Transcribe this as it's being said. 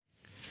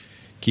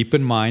Keep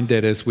in mind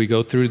that as we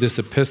go through this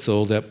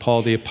epistle, that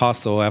Paul the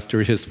Apostle,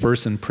 after his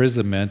first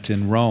imprisonment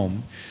in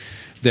Rome,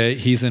 that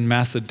he's in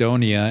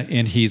Macedonia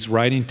and he's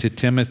writing to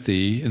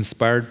Timothy,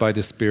 inspired by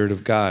the Spirit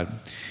of God.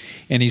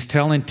 And he's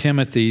telling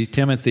Timothy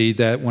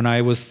that when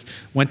I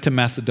went to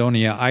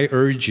Macedonia, I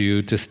urge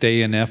you to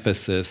stay in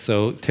Ephesus.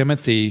 So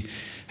Timothy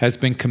has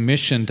been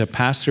commissioned to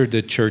pastor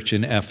the church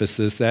in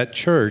Ephesus, that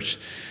church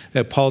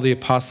that Paul the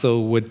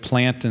Apostle would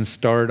plant and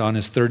start on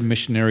his third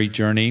missionary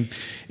journey.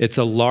 It's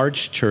a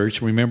large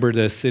church. Remember,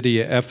 the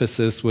city of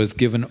Ephesus was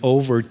given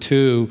over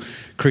to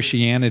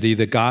Christianity,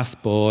 the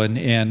gospel, and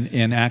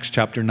in Acts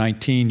chapter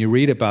 19, you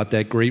read about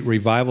that great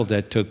revival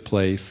that took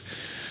place.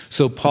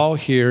 So Paul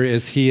here,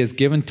 as he has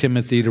given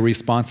Timothy the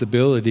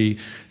responsibility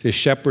to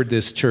shepherd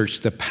this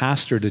church, to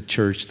pastor the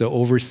church, to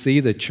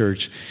oversee the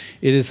church,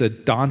 it is a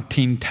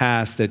daunting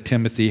task that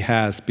Timothy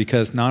has,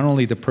 because not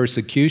only the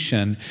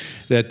persecution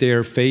that they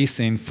are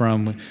facing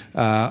from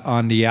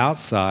on the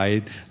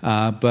outside,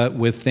 but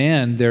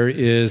within there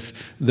is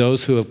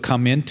those who have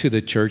come into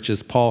the church,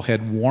 as Paul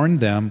had warned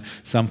them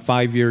some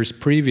 5 years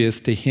previous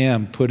to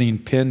him putting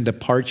pen to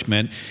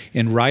parchment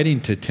in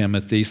writing to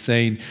Timothy,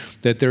 saying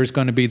that there's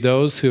going to be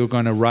those who are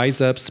going to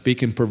rise up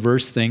speaking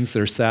perverse things.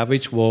 They're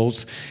savage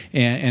wolves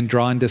and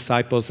drawing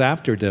disciples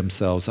after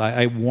themselves.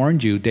 I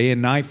warned you day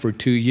and night for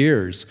 2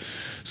 years.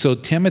 So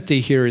Timothy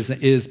here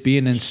is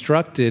being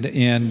instructed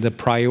in the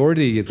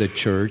priority of the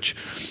church.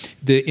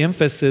 The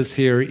emphasis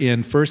here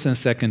in 1st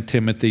and 2nd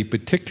Timothy,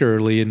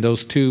 particularly in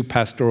those two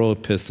pastoral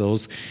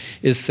epistles,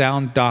 is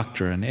sound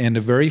doctrine. And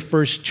the very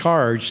first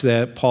charge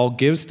that Paul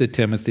gives to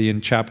Timothy in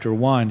chapter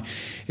 1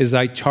 is,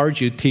 I charge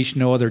you, teach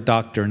no other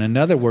doctrine. In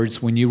other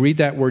words, when you read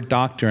that word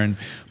doctrine,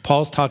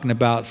 Paul's talking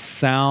about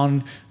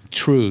sound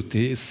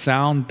truth,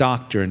 sound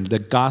doctrine, the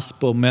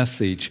gospel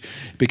message,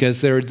 because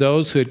there are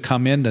those who had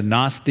come in, the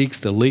Gnostics,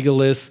 the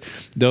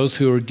legalists, those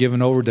who are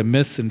given over to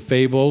myths and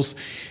fables.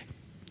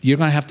 You're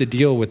going to have to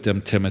deal with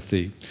them,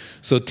 Timothy.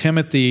 So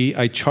Timothy,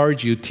 I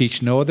charge you,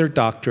 teach no other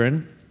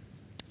doctrine.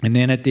 And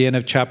then at the end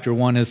of chapter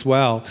 1 as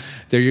well,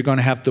 there you're going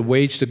to have to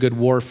wage the good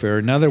warfare.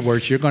 In other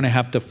words, you're going to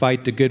have to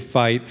fight the good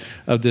fight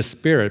of the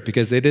Spirit,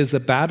 because it is a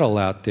battle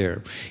out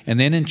there. And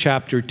then in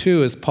chapter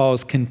 2, as Paul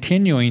is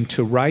continuing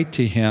to write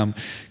to him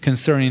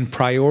concerning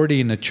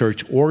priority in the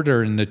church,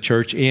 order in the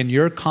church, and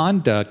your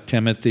conduct,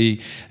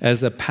 Timothy,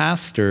 as a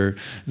pastor,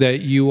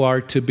 that you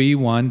are to be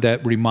one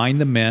that remind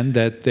the men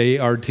that they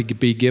are to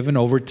be given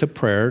over to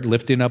prayer,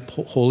 lifting up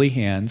holy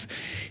hands.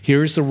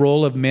 Here's the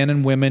role of men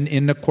and women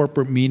in the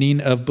corporate meeting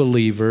of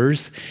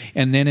believers.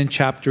 And then in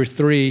chapter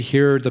 3,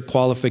 here are the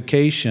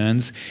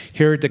qualifications.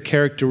 Here are the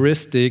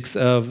characteristics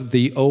of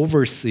the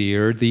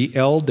overseer, the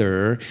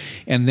elder,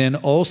 and then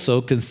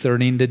also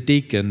concerning the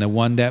deacon, the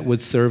one that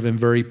would serve in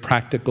very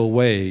practical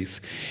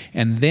ways.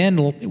 And then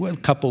a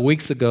couple of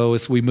weeks ago,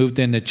 as we moved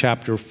into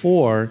chapter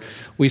 4,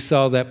 we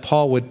saw that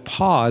Paul would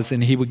pause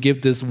and he would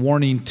give this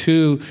warning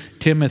to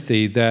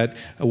Timothy that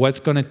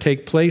what's going to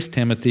take place,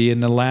 Timothy,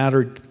 in the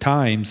latter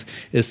times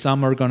is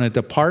some are going to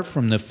depart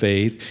from the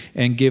faith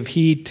and give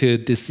heed to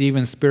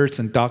deceiving spirits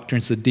and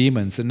doctrines of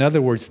demons. In other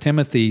words,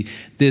 Timothy,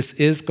 this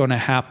is going to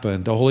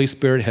happen. The Holy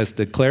Spirit has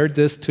declared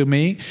this to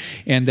me,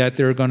 and that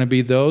there are going to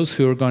be those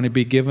who are going to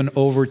be given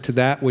over to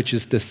that which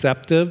is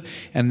deceptive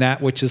and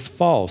that which is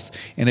false.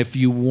 And if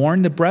you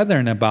warn the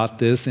brethren about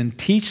this and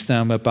teach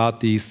them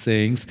about these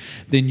things,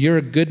 then you're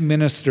a good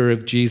minister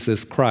of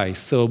Jesus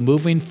Christ. So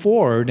moving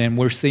forward, and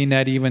we're seeing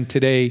that even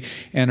today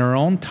in our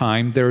own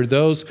time, there are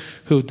those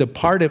who've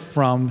departed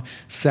from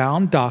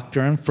sound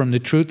doctrine, from the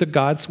truth of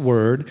God's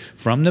word,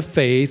 from the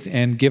faith,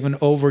 and given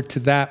over to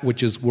that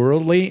which is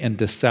worldly and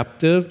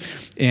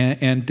deceptive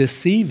and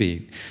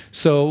deceiving.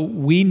 So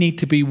we need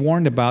to be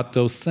warned about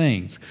those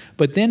things.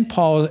 But then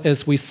Paul,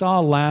 as we saw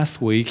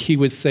last week, he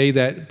would say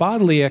that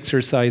bodily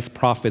exercise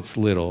profits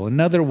little. In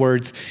other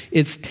words,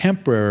 it's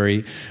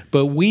temporary,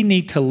 but we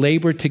need to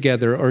labor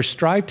together or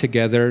strive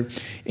together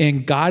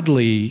in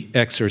godly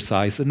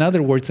exercise. In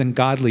other words, in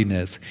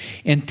godliness.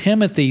 And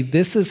Timothy,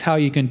 this is how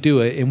you can do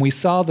it. And we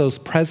saw those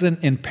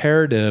present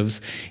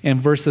imperatives in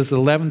verses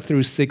 11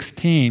 through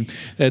 16,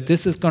 that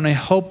this is going to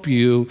help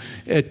you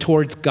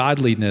towards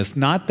godliness.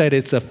 Not that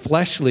it's a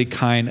fleshly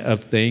kind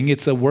of thing,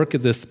 it's a work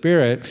of the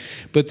Spirit,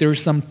 but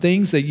there's some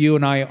things that you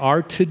and I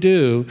are to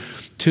do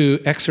to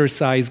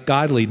exercise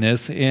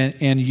godliness,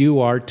 and you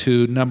are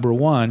to, number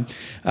one,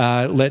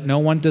 let no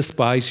one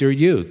despise your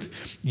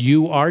youth.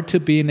 You are to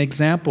be an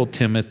example,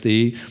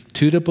 Timothy,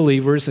 to the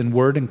believers in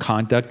word and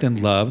conduct and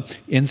love,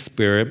 in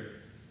spirit,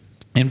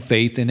 in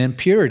faith, and in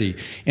purity.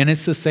 And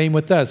it's the same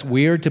with us.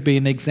 We are to be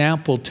an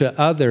example to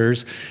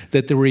others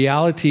that the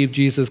reality of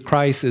Jesus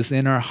Christ is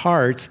in our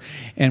hearts,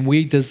 and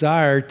we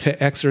desire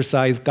to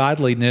exercise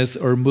godliness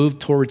or move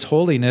towards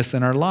holiness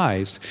in our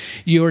lives.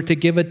 You are to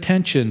give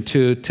attention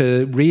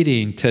to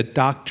reading, to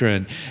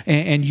doctrine,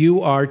 and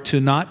you are to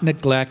not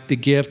neglect the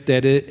gift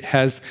that it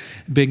has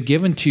been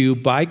given to you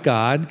by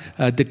God,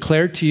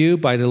 declared to you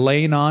by the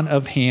laying on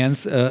of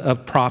hands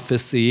of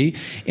prophecy,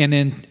 and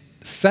in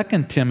 2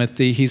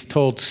 Timothy, he's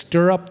told,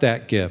 stir up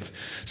that gift.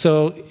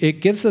 So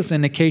it gives us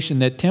indication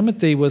that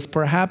Timothy was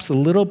perhaps a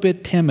little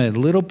bit timid, a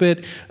little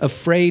bit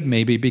afraid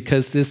maybe,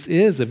 because this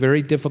is a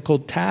very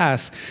difficult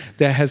task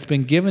that has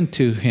been given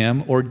to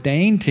him,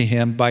 ordained to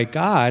him by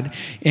God,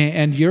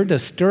 and you're to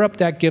stir up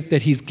that gift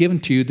that he's given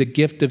to you, the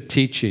gift of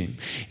teaching.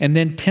 And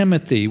then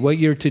Timothy, what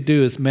you're to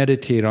do is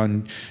meditate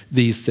on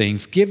these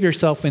things. Give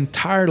yourself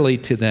entirely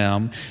to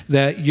them,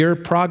 that your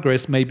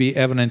progress may be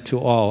evident to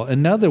all.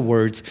 In other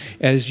words,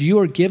 as you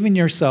are giving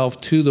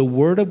yourself to the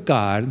Word of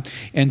God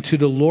and to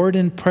the Lord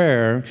in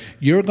prayer,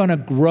 you're going to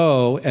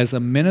grow as a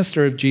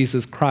minister of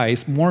Jesus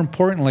Christ. More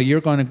importantly,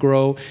 you're going to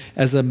grow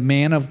as a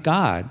man of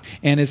God,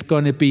 and it's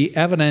going to be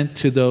evident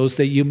to those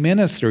that you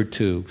minister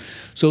to.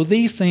 So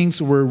these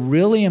things were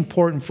really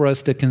important for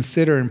us to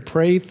consider and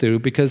pray through,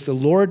 because the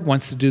Lord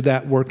wants to do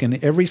that work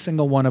in every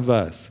single one of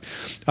us.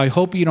 I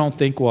hope you don't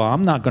think, well,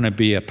 I'm not going to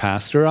be a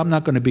pastor. I'm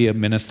not going to be a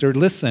minister.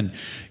 Listen,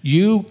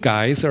 you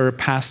guys are a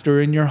pastor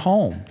in your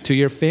home, to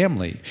your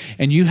family,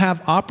 and you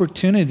have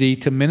opportunity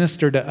to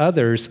minister to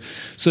others.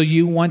 So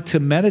you want to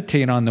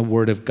meditate on the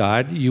Word of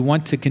God. You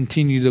want to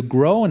continue to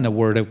grow in the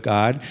Word of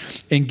God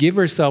and give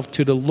yourself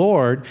to the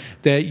Lord,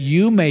 that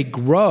you may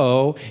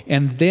grow,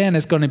 and then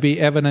it's going to be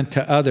evident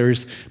to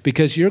others,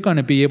 because you're going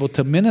to be able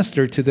to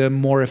minister to them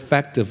more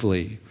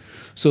effectively.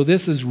 So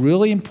this is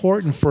really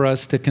important for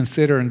us to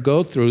consider and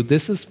go through.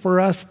 This is for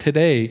us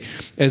today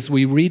as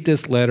we read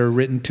this letter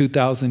written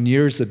 2,000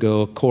 years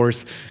ago. Of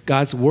course,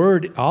 God's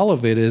Word, all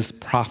of it is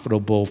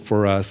profitable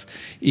for us,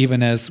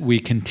 even as we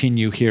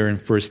continue here in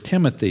 1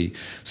 Timothy.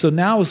 So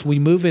now as we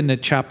move into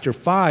chapter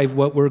 5,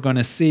 what we're going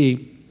to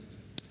see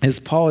is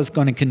Paul is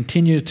going to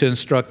continue to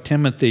instruct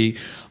Timothy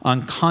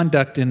on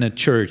conduct in the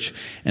church.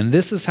 And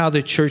this is how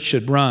the church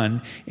should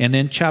run. And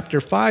in chapter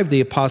 5,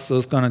 the apostle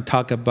is going to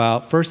talk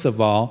about, first of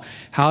all,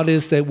 how it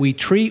is that we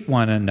treat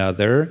one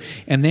another.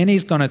 And then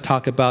he's going to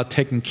talk about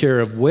taking care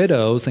of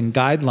widows and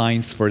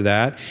guidelines for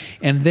that.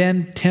 And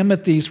then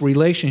Timothy's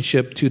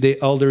relationship to the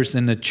elders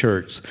in the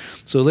church.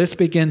 So let's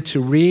begin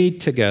to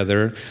read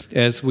together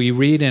as we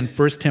read in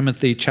 1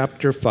 Timothy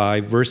chapter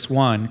 5, verse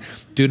 1.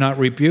 Do not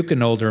rebuke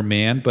an older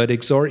man, but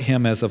exhort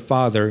him as a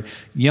father,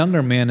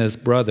 younger men as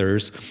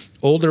brothers,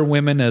 older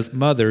women as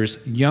mothers,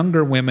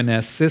 younger women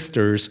as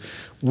sisters,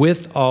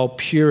 with all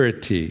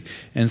purity.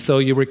 And so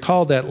you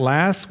recall that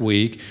last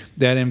week,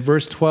 that in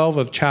verse 12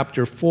 of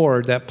chapter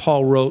 4, that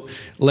Paul wrote,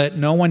 let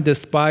no one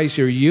despise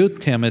your youth,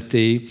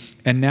 Timothy.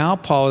 And now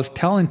Paul is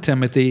telling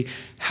Timothy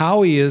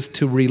how he is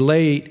to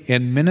relate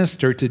and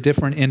minister to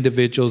different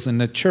individuals in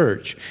the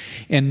church.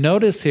 And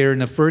notice here in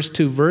the first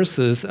two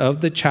verses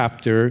of the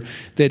chapter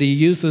that he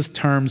uses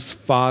terms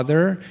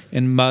father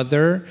and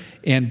mother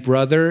and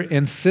brother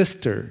and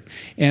sister.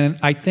 And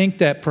I think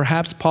that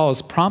perhaps Paul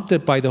is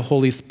prompted by the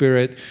Holy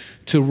Spirit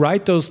to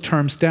write those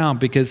terms down,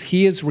 because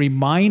he is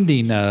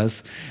reminding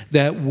us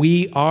that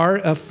we are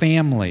a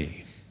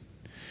family.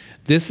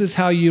 This is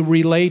how you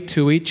relate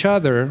to each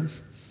other.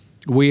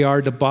 We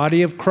are the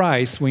body of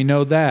Christ, we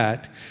know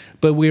that,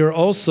 but we are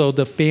also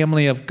the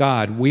family of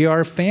God. We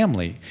are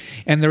family.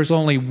 And there's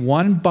only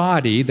one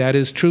body, that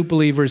is true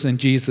believers in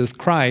Jesus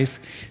Christ.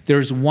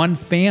 There's one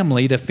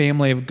family, the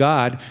family of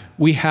God.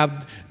 We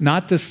have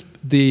not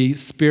the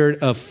spirit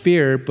of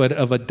fear, but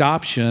of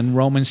adoption,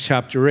 Romans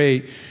chapter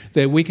 8,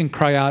 that we can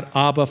cry out,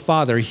 Abba,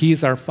 Father.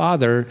 He's our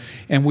Father,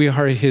 and we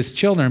are His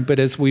children. But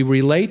as we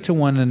relate to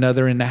one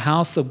another in the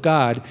house of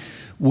God,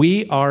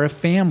 we are a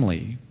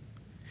family.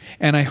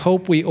 And I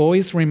hope we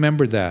always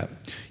remember that.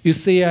 You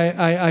see,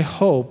 I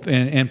hope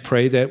and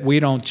pray that we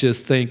don't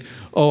just think,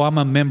 oh, I'm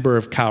a member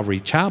of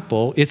Calvary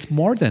Chapel. It's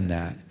more than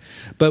that.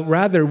 But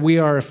rather, we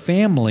are a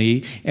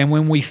family, and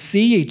when we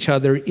see each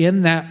other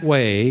in that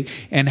way,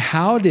 and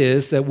how it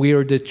is that we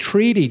are to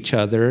treat each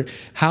other,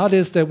 how it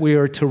is that we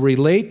are to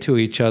relate to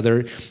each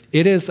other,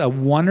 it is a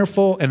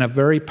wonderful and a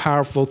very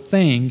powerful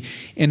thing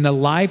in the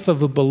life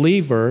of a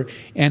believer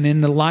and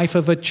in the life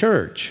of a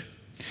church.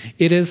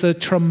 It is a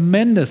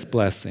tremendous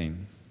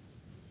blessing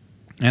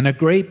and a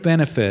great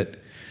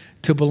benefit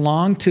to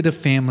belong to the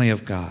family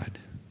of God.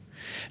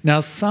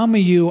 Now, some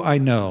of you I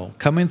know,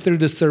 coming through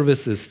the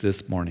services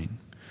this morning,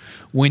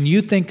 when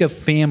you think of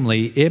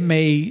family, it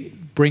may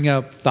bring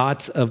up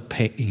thoughts of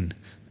pain,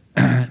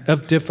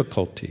 of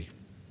difficulty,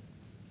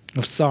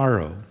 of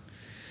sorrow.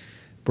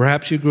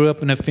 Perhaps you grew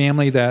up in a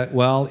family that,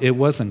 well, it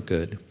wasn't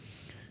good.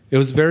 It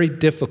was very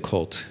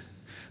difficult.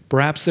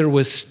 Perhaps there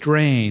was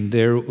strain,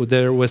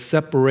 there was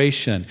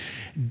separation,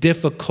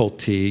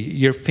 difficulty.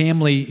 Your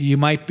family, you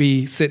might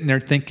be sitting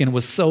there thinking,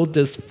 was so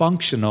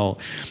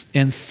dysfunctional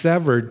and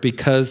severed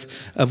because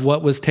of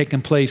what was taking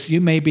place.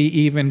 You maybe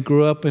even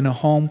grew up in a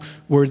home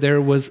where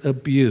there was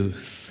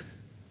abuse.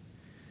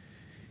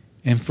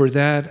 And for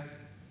that,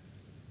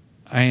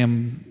 I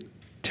am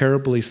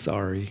terribly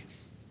sorry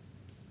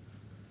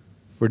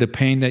for the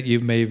pain that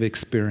you may have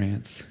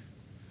experienced.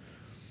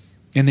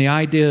 And the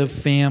idea of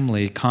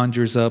family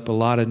conjures up a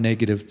lot of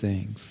negative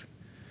things.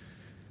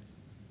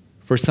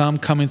 For some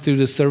coming through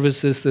the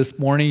services this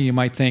morning, you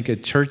might think a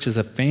church is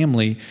a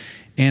family.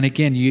 And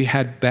again, you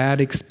had bad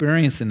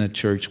experience in the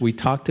church. We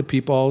talk to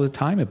people all the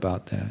time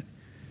about that.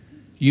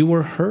 You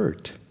were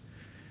hurt.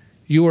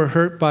 You were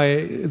hurt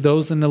by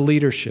those in the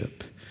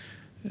leadership.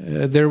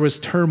 There was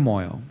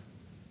turmoil.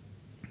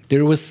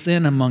 There was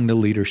sin among the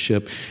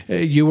leadership.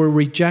 You were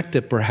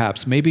rejected,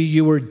 perhaps. Maybe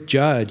you were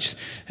judged,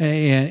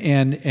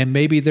 and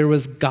maybe there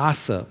was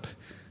gossip.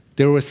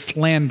 There was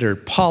slander,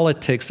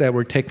 politics that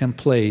were taking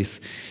place.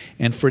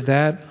 And for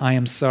that, I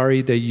am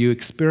sorry that you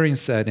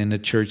experienced that in the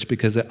church,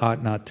 because it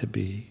ought not to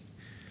be.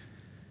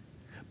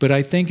 But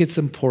I think it's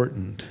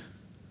important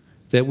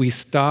that we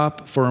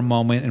stop for a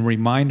moment and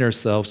remind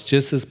ourselves,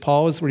 just as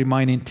Paul is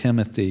reminding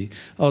Timothy,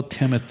 oh,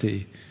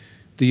 Timothy,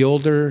 the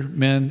older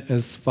men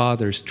as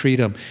fathers, treat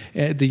them.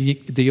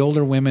 The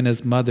older women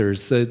as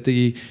mothers.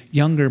 The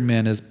younger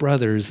men as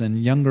brothers,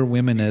 and younger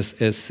women as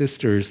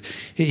sisters.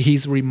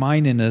 He's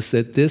reminding us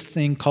that this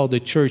thing called the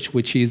church,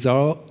 which he's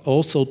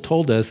also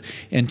told us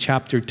in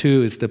chapter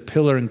 2, is the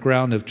pillar and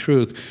ground of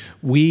truth.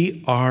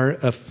 We are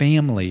a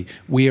family.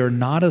 We are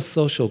not a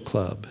social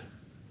club.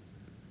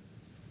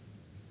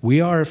 We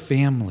are a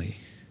family.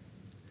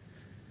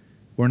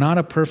 We're not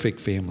a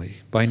perfect family,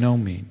 by no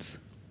means.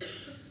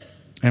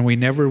 And we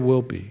never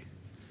will be.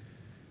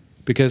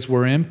 Because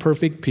we're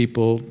imperfect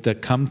people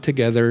that come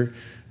together,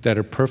 that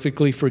are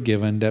perfectly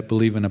forgiven, that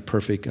believe in a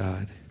perfect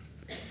God.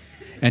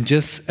 And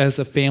just as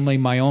a family,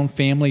 my own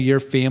family, your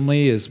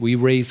family, as we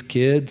raise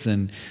kids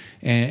and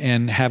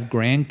have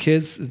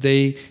grandkids,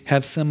 they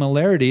have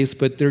similarities,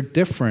 but they're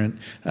different.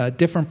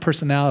 Different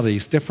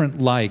personalities,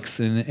 different likes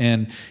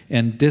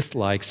and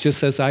dislikes,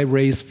 just as I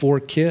raised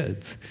 4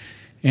 kids.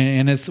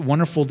 And it's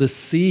wonderful to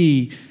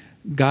see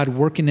God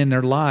working in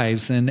their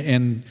lives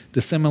and the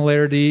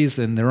similarities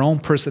and their own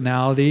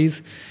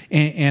personalities.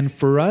 And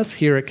for us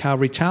here at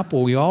Calvary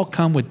Chapel, we all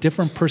come with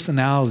different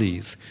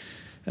personalities,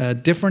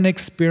 different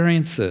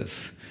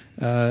experiences,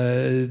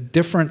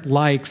 different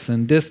likes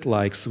and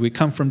dislikes. We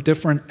come from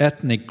different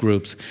ethnic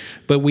groups,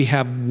 but we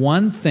have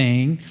one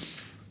thing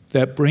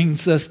that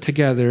brings us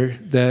together,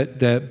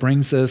 that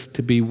brings us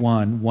to be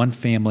one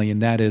family,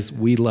 and that is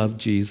we love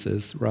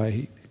Jesus,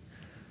 right?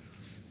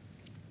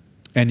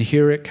 And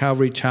here at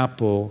Calvary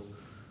Chapel,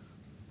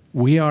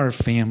 we are a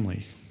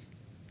family.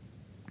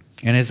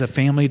 And it's a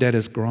family that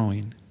is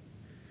growing.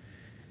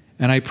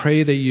 And I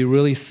pray that you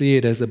really see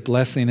it as a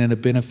blessing and a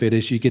benefit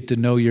as you get to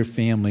know your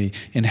family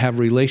and have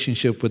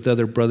relationship with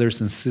other brothers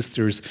and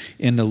sisters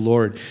in the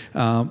Lord.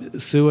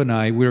 Sue and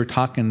I, we were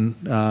talking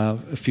a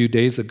few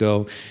days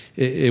ago.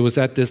 It was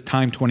at this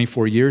time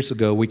 24 years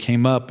ago. We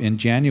came up in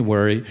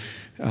January.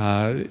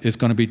 It's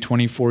going to be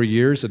 24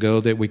 years ago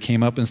that we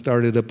came up and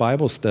started a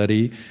Bible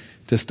study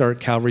to start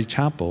Calvary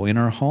Chapel in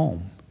our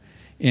home.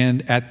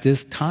 And at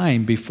this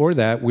time, before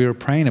that, we were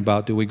praying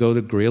about, do we go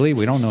to Greeley?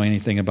 We don't know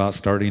anything about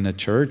starting a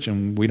church,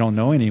 and we don't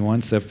know anyone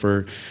except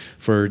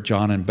for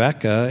John and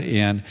Becca.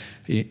 And,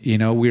 we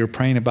were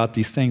praying about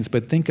these things.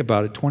 But think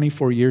about it,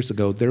 24 years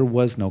ago, there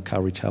was no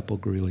Calvary Chapel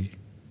Greeley.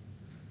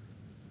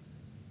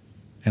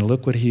 And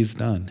look what he's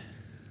done.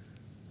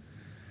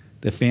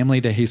 The family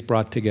that he's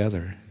brought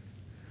together.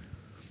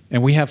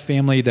 And we have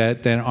family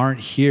that aren't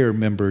here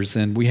members,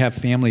 and we have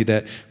family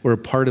that were a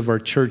part of our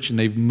church and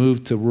they've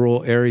moved to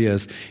rural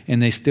areas,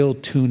 and they still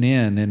tune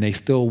in and they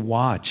still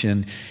watch,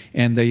 and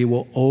they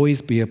will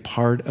always be a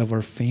part of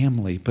our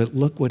family. But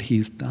look what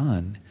he's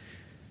done.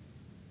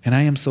 And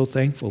I am so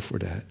thankful for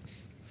that.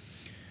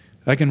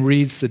 I can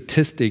read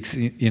statistics,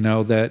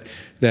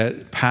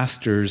 that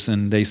pastors,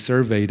 and they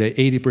survey that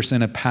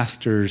 80% of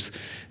pastors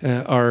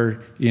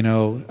are,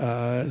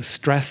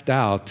 stressed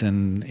out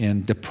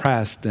and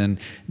depressed, and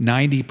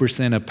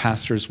 90% of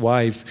pastors'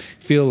 wives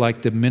feel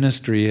like the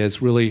ministry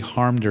has really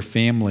harmed their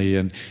family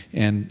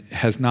and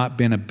has not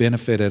been a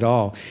benefit at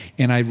all.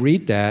 And I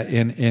read that,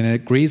 and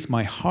it grieves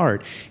my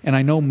heart. And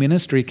I know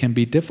ministry can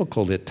be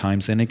difficult at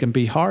times, and it can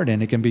be hard,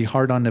 and it can be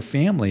hard on the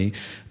family.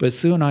 But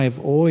Sue and I have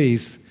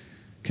always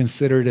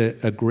considered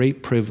it a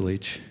great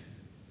privilege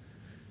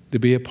to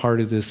be a part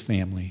of this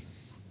family,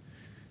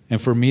 and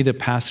for me to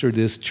pastor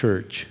this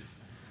church,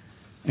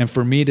 and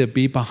for me to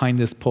be behind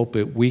this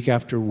pulpit week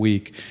after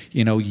week,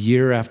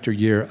 year after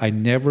year. I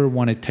never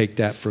want to take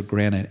that for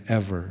granted,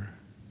 ever.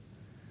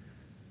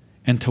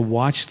 And to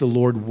watch the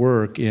Lord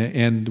work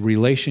and the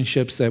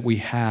relationships that we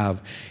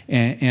have,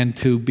 and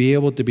to be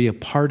able to be a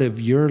part of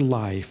your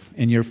life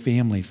and your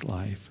family's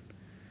life.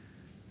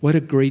 What a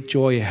great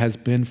joy it has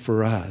been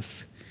for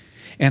us.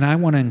 And I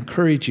want to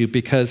encourage you,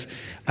 because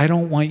I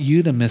don't want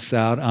you to miss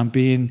out on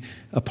being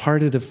a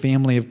part of the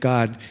family of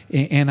God.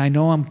 And I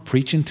know I'm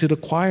preaching to the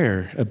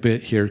choir a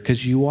bit here,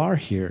 because you are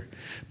here.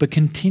 But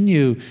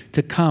continue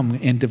to come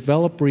and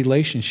develop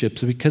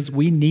relationships, because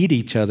we need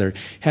each other.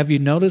 Have you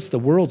noticed the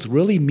world's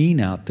really mean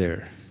out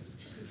there?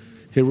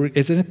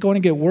 Isn't it going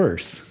to get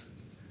worse?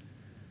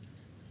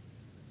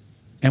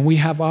 And we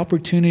have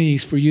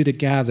opportunities for you to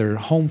gather,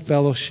 home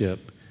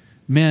fellowship.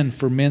 Men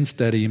for men's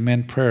study and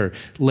men prayer,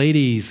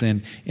 ladies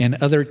and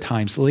other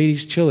times,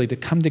 ladies chili, to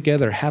come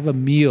together, have a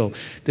meal,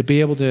 to be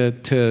able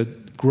to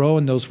grow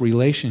in those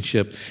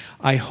relationships.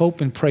 I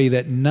hope and pray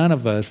that none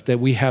of us, that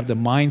we have the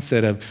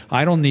mindset of,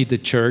 I don't need the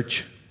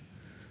church.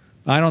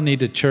 I don't need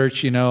the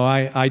church,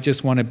 I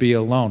just want to be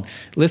alone.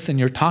 Listen,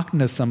 you're talking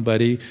to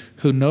somebody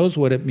who knows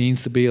what it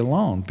means to be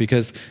alone,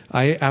 because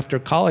after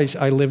college,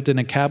 I lived in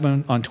a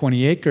cabin on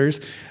 20 acres.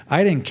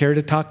 I didn't care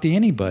to talk to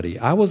anybody.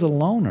 I was a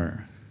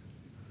loner.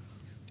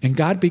 And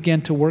God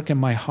began to work in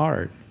my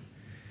heart.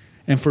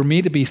 And for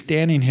me to be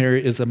standing here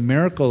is a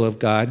miracle of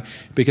God,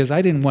 because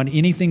I didn't want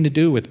anything to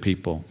do with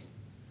people.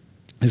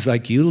 It's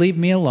like, you leave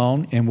me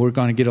alone and we're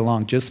going to get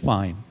along just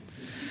fine.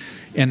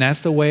 And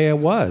that's the way it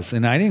was.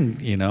 And I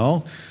didn't,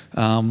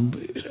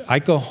 I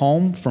go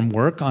home from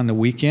work on the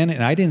weekend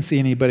and I didn't see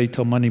anybody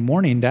till Monday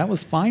morning. That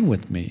was fine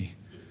with me.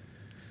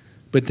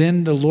 But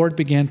then the Lord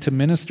began to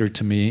minister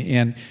to me,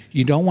 and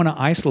you don't want to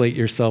isolate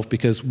yourself,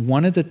 because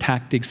one of the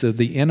tactics of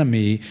the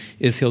enemy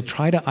is he'll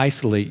try to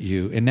isolate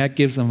you, and that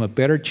gives him a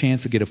better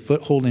chance to get a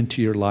foothold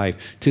into your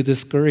life, to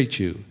discourage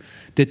you,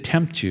 to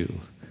tempt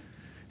you,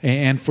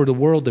 and for the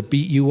world to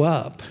beat you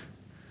up.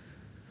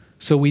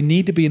 So we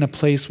need to be in a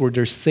place where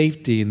there's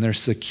safety and there's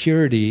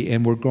security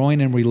and we're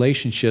growing in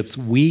relationships.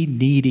 We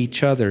need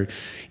each other.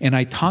 And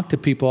I talk to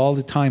people all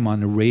the time on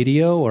the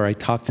radio, or I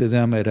talk to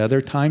them at other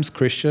times,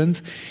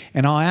 Christians,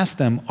 and I'll ask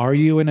them, are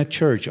you in a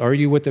church? Are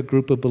you with a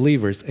group of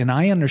believers? And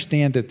I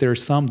understand that there are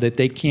some that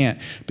they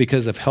can't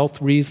because of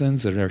health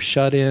reasons, or they're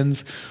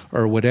shut-ins,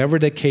 or whatever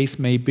the case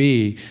may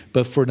be.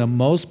 But for the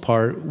most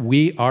part,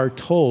 we are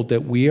told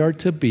that we are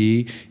to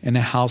be in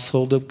a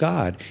household of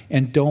God.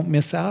 And don't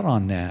miss out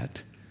on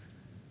that.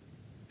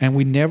 And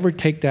we never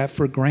take that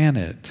for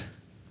granted,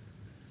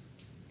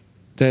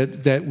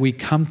 that we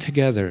come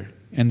together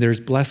and there's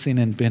blessing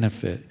and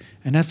benefit.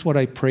 And that's what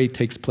I pray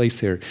takes place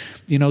here.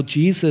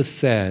 Jesus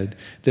said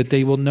that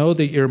they will know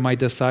that you're my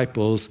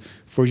disciples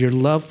for your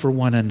love for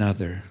one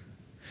another.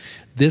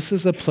 This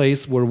is a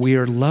place where we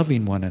are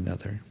loving one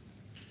another.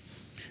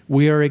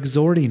 We are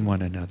exhorting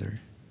one another.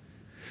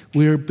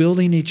 We are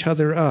building each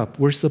other up.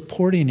 We're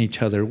supporting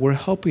each other. We're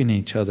helping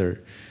each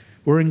other.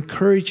 We're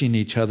encouraging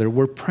each other.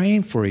 We're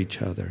praying for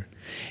each other.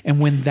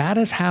 And when that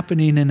is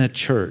happening in a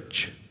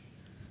church,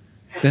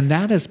 then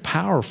that is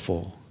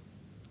powerful.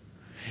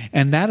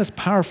 And that is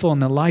powerful in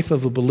the life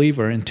of a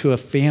believer and to a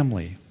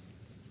family.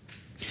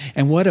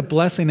 And what a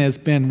blessing has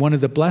been. One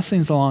of the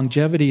blessings of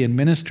longevity in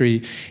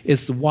ministry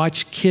is to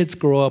watch kids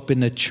grow up in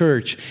the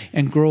church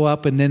and grow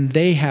up, and then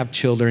they have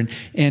children,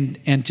 and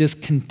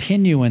just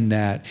continue in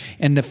that.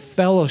 And the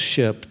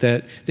fellowship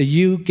that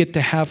you get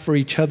to have for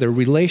each other,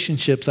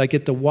 relationships I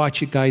get to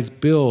watch you guys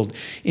build,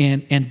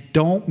 and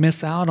don't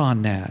miss out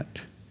on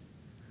that.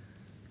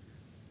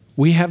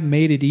 We have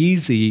made it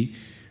easy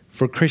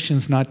for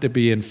Christians not to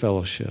be in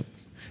fellowship,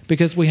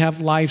 because we have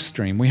live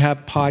stream, we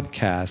have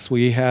podcasts,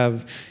 we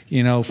have,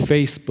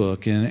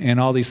 Facebook and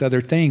all these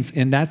other things.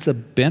 And that's a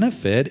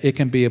benefit. It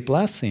can be a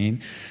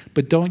blessing.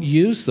 But don't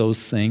use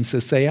those things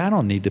to say, I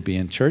don't need to be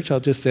in church. I'll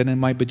just sit in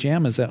my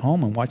pajamas at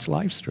home and watch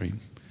live stream.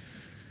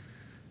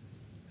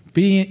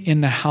 Be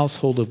in the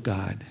household of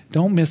God.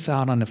 Don't miss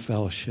out on the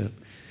fellowship.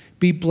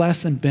 Be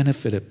blessed and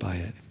benefited by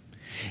it.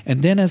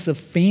 And then as a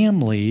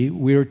family,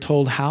 we are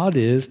told how it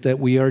is that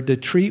we are to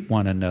treat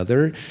one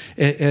another.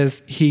 As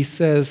he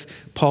says,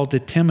 Paul to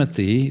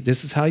Timothy,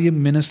 this is how you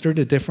minister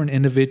to different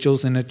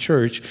individuals in a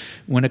church.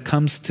 When it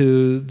comes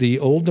to the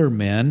older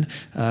men,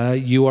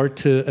 you are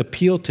to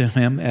appeal to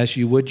him as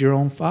you would your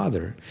own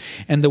father.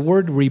 And the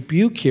word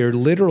rebuke here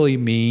literally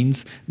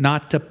means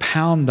not to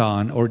pound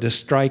on or to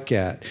strike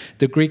at.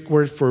 The Greek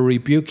word for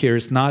rebuke here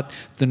is not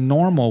the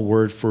normal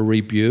word for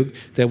rebuke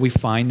that we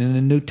find in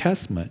the New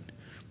Testament.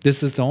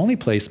 This is the only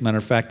place, matter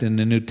of fact, in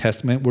the New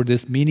Testament where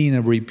this meaning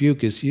of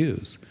rebuke is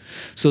used.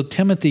 So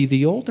Timothy,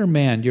 the older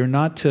man, you're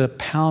not to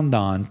pound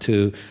on,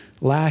 to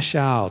lash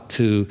out,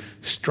 to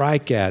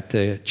strike at,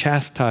 to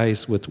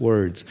chastise with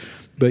words,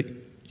 but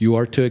you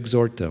are to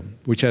exhort them,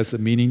 which has the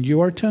meaning you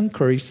are to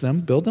encourage them,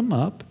 build them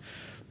up.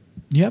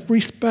 You have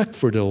respect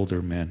for the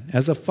older men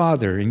as a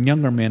father and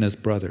younger men as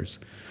brothers.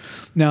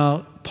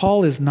 Now,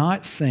 Paul is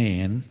not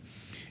saying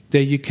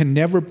that you can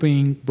never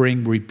bring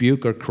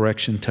rebuke or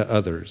correction to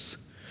others,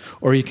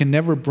 or you can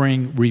never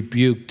bring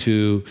rebuke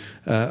to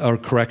or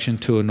correction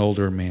to an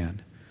older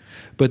man.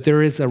 But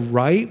there is a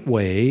right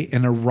way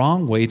and a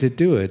wrong way to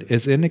do it,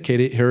 as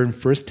indicated here in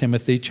 1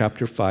 Timothy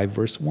chapter 5,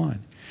 verse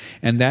 1.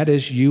 And that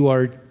is,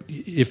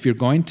 if you're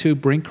going to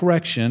bring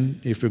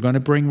correction, if you're going to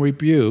bring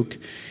rebuke,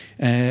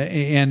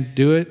 and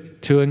do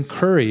it to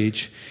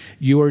encourage,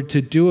 you are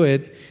to do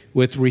it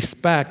with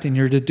respect, and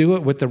you're to do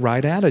it with the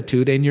right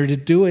attitude, and you're to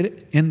do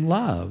it in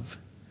love.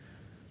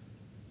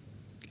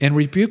 And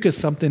rebuke is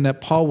something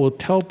that Paul will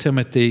tell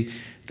Timothy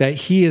that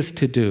he is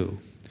to do.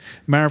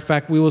 Matter of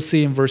fact, we will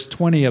see in verse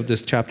 20 of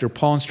this chapter,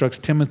 Paul instructs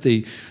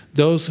Timothy,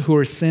 those who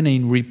are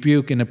sinning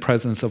rebuke in the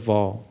presence of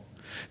all,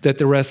 that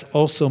the rest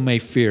also may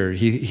fear,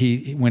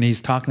 when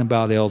he's talking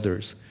about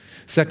elders.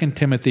 2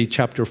 Timothy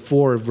chapter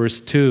 4,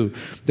 verse 2,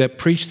 that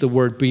preach the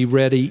word, be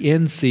ready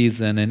in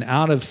season and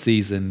out of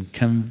season,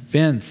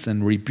 convince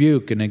and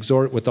rebuke and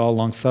exhort with all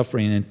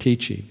longsuffering and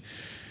teaching.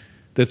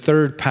 The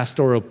third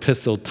pastoral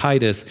epistle,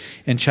 Titus,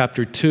 in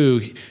chapter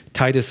 2,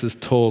 Titus is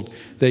told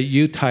that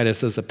you,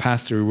 Titus, as a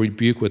pastor,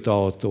 rebuke with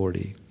all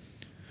authority.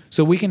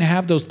 So we can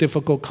have those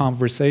difficult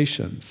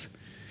conversations.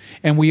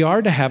 And we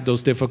are to have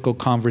those difficult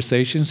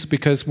conversations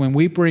because when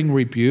we bring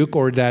rebuke,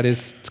 or that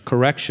is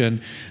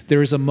correction,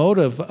 there is a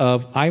motive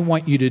of, I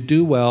want you to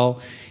do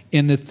well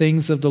in the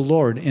things of the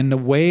Lord, in the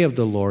way of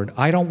the Lord.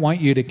 I don't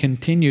want you to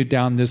continue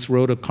down this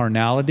road of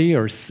carnality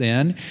or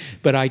sin,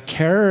 but I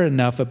care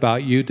enough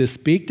about you to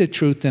speak the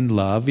truth in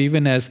love,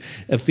 even as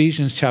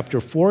Ephesians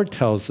chapter 4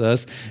 tells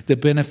us the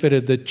benefit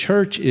of the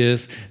church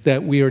is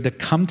that we are to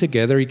come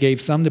together. He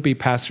gave some to be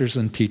pastors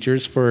and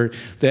teachers for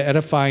the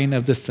edifying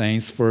of the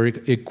saints, for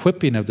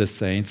equipping of the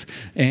saints,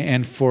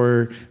 and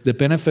for the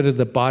benefit of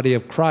the body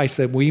of Christ,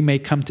 that we may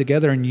come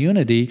together in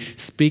unity,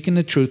 speaking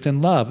the truth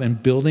in love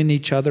and building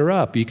each other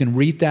up. You can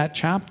read that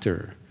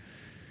chapter.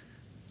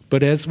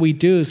 But as we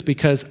do, it's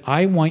because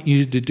I want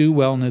you to do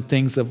well in the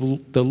things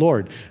of the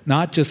Lord.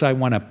 Not just I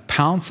want to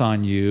pounce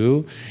on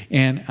you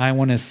and I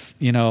want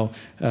to,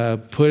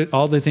 put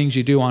all the things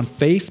you do on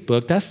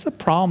Facebook. That's the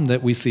problem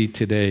that we see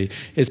today,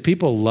 is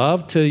people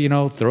love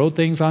to, throw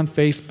things on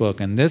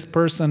Facebook and this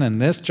person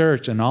and this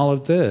church and all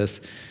of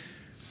this.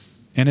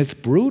 And it's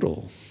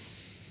brutal.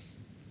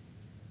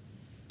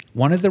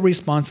 One of the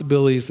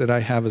responsibilities that I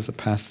have as a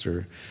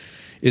pastor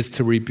is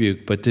to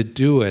rebuke, but to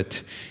do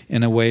it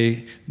in a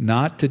way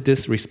not to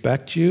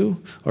disrespect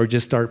you or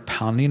just start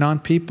pounding on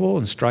people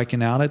and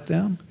striking out at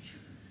them.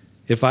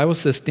 If I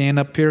was to stand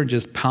up here and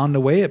just pound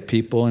away at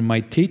people in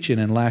my teaching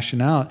and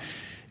lashing out,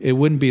 it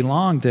wouldn't be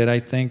long that I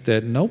think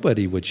that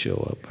nobody would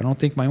show up. I don't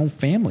think my own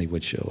family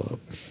would show up.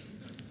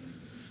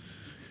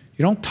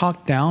 You don't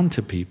talk down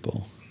to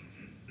people.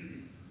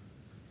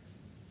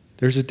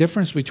 There's a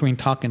difference between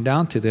talking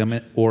down to them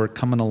or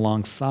coming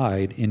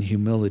alongside in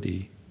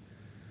humility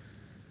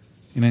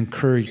and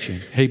encouraging.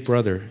 Hey,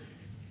 brother,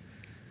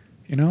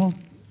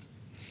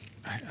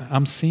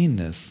 I'm seeing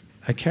this.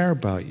 I care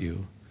about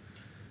you.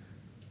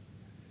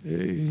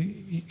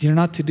 You're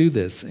not to do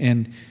this.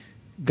 And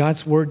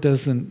God's word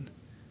doesn't,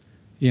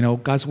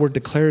 God's word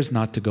declares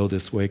not to go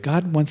this way.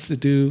 God wants to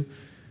do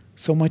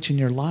so much in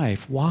your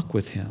life. Walk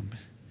with him.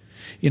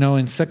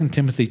 In 2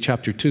 Timothy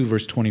chapter 2,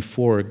 verse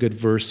 24, a good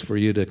verse for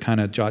you to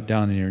kind of jot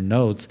down in your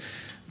notes.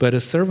 But a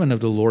servant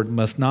of the Lord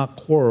must not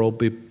quarrel,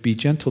 be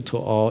gentle to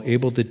all,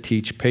 able to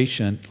teach,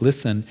 patient,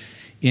 listen,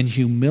 in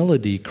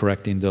humility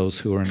correcting those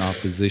who are in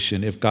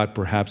opposition, if God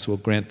perhaps will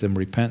grant them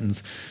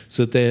repentance,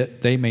 so that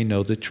they may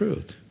know the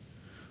truth.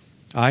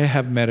 I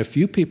have met a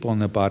few people in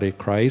the body of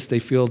Christ. They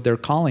feel their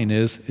calling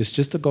is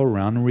just to go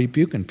around and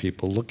rebuking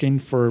people, looking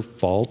for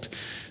fault,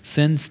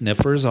 sin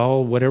sniffers,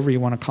 all whatever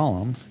you want to call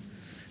them.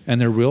 And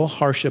they're real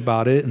harsh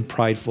about it and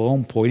prideful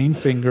and pointing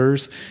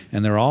fingers,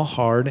 and they're all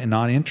hard and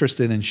not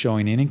interested in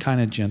showing any kind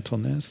of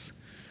gentleness.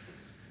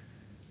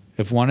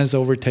 If one is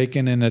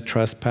overtaken in a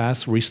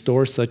trespass,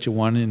 restore such a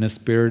one in a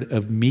spirit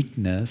of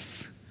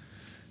meekness,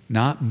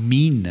 not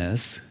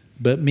meanness,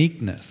 but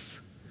meekness.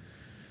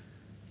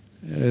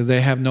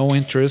 They have no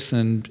interest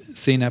in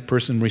seeing that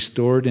person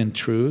restored in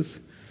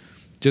truth,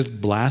 just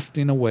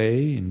blasting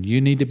away, and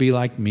you need to be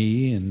like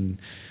me, and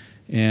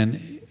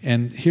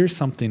here's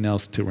something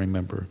else to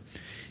remember.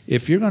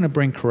 If you're going to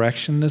bring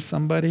correction to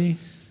somebody,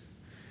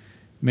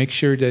 make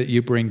sure that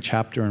you bring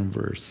chapter and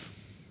verse.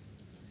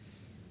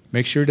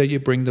 Make sure that you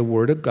bring the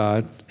Word of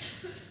God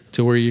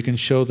to where you can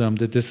show them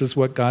that this is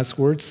what God's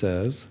Word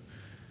says,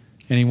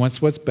 and He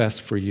wants what's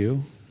best for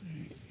you,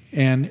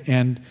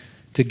 and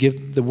to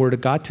give the Word of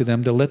God to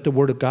them, to let the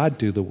Word of God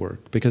do the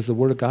work, because the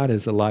Word of God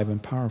is alive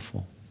and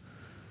powerful.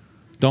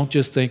 Don't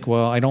just think,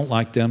 well, I don't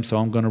like them, so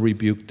I'm going to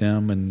rebuke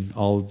them and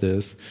all of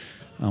this.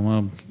 I'm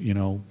going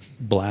to,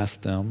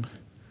 blast them.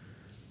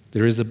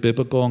 There is a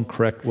biblical and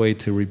correct way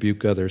to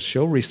rebuke others.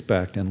 Show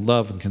respect and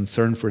love and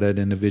concern for that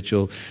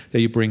individual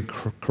that you bring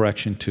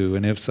correction to.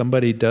 And if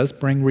somebody does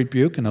bring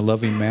rebuke in a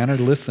loving manner,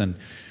 listen.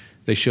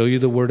 They show you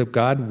the Word of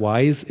God.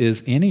 Wise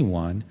is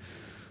anyone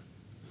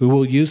who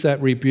will use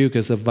that rebuke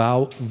as a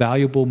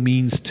valuable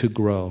means to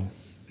grow.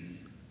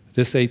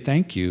 Just say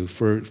thank you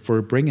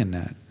for bringing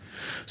that.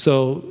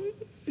 So,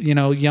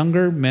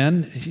 younger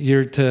men,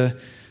 you're to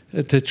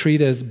treat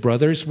as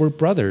brothers. We're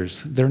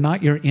brothers. They're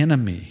not your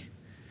enemy.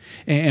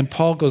 And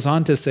Paul goes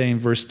on to say in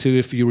verse 2,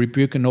 if you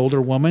rebuke an older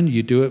woman,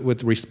 you do it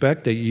with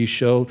respect that you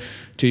show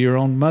to your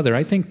own mother.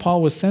 I think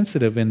Paul was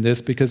sensitive in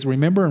this because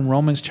remember in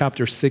Romans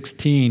chapter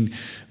 16,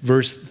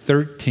 verse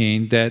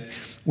 13, that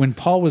when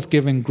Paul was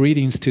giving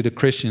greetings to the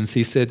Christians,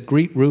 he said,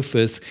 greet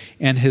Rufus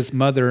and his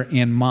mother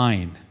and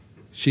mine.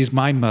 She's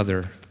my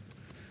mother.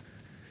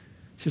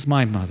 She's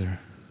my mother.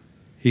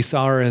 He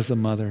saw her as a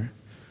mother.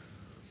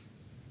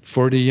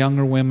 For the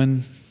younger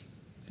women,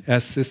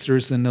 as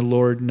sisters in the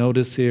Lord,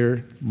 notice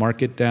here,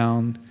 mark it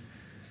down.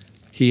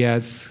 He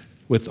adds,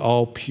 with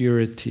all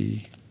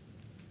purity.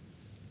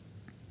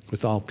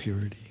 With all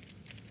purity.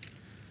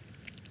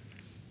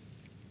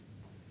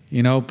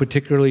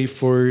 Particularly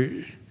for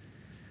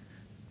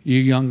you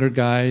younger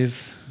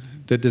guys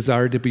that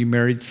desire to be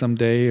married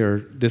someday, or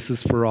this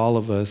is for all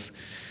of us,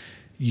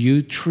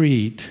 you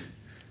treat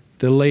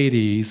the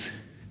ladies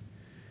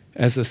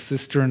as a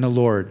sister in the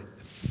Lord,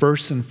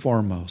 first and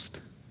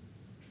foremost.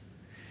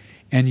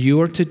 And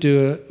you are to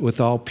do it with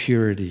all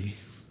purity.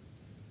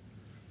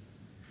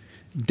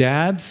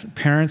 Dads,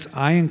 parents,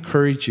 I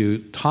encourage you,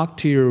 talk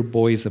to your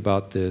boys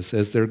about this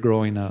as they're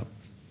growing up.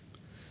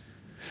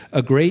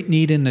 A great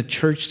need in the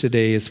church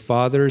today is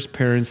fathers,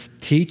 parents,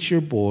 teach your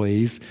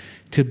boys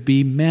to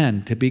be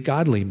men, to be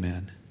godly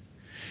men.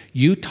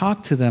 You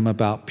talk to them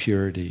about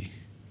purity.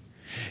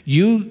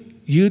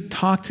 You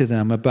talk to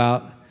them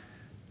about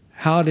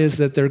how it is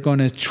that they're going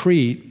to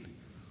treat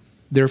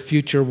their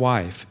future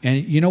wife.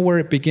 And you know where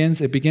it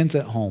begins? It begins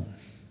at home.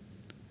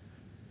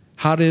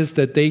 How it is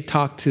that they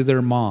talk to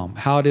their mom.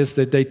 How it is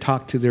that they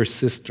talk to their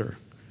sister.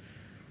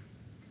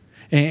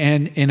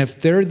 And if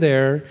they're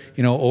there,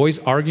 always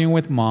arguing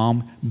with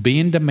mom,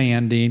 being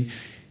demanding,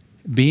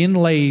 being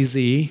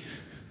lazy,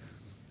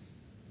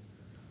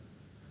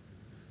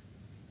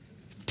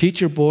 teach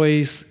your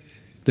boys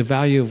the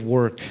value of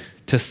work,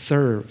 to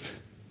serve.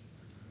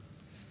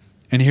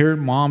 And here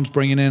mom's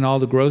bringing in all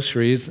the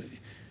groceries,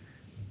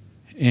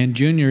 and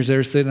Junior's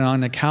there sitting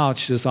on the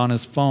couch just on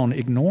his phone,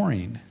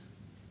 ignoring.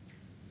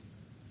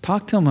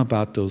 Talk to him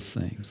about those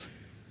things.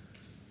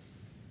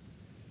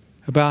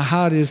 About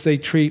how it is they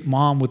treat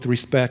mom with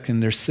respect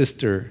and their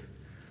sister.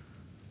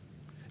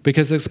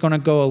 Because it's going to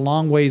go a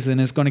long ways and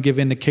it's going to give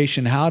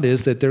indication how it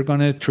is that they're going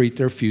to treat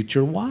their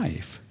future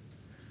wife.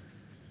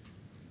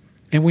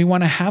 And we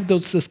want to have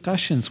those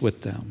discussions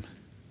with them.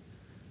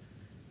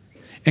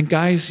 And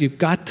guys, you've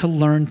got to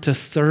learn to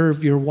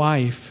serve your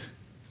wife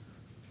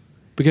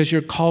because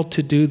you're called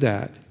to do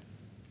that.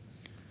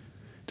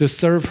 To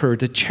serve her,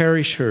 to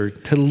cherish her,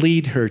 to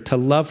lead her, to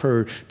love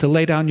her, to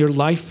lay down your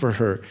life for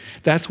her.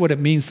 That's what it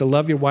means to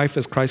love your wife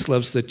as Christ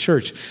loves the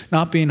church.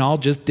 Not being all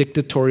just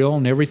dictatorial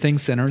and everything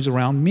centers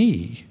around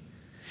me.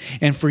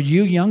 And for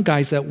you young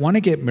guys that want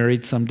to get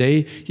married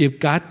someday, you've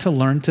got to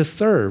learn to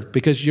serve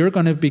because you're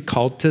going to be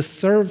called to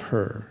serve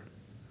her.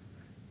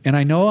 And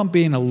I know I'm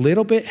being a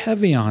little bit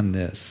heavy on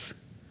this,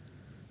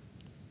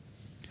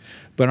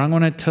 but I'm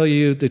going to tell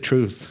you the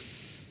truth.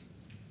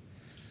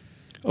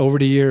 Over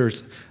the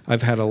years,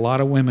 I've had a lot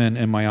of women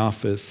in my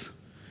office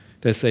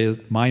that say,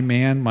 my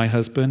man, my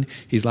husband,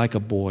 he's like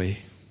a boy.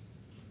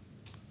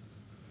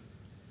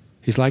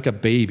 He's like a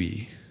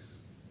baby.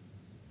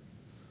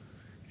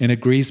 And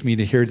it grieves me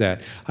to hear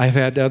that. I've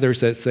had others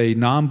that say,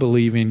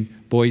 non-believing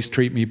boys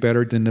treat me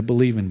better than the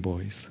believing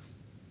boys.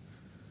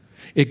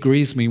 It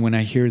grieves me when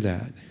I hear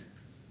that.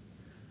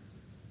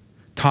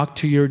 Talk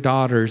to your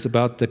daughters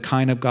about the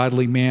kind of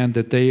godly man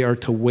that they are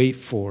to wait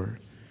for.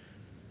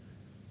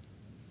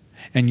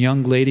 And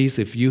young ladies,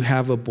 if you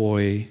have a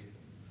boy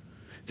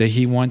that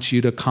he wants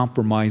you to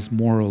compromise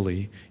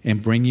morally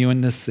and bring you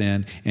into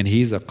sin, and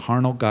he's a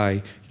carnal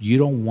guy, you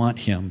don't want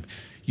him.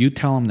 You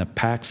tell him to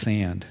pack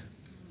sand.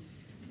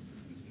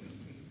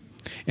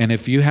 And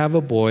if you have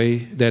a boy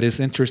that is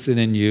interested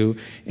in you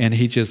and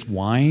he just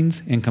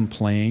whines and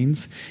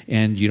complains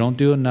and you don't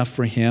do enough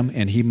for him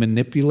and he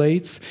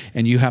manipulates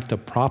and you have to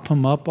prop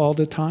him up all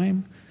the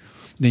time,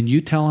 then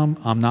you tell him,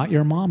 I'm not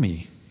your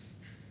mommy.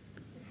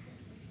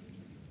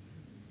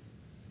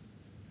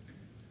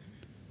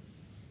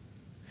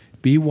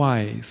 Be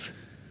wise.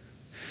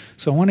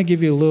 So I want to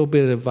give you a little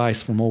bit of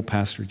advice from old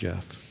Pastor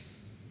Jeff.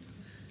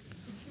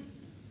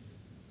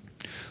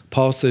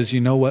 Paul says, you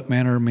know what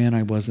manner of man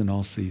I was in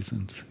all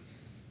seasons.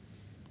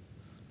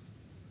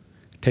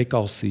 Take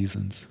all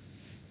seasons.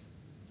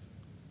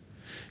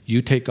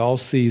 You take all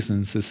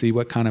seasons to see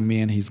what kind of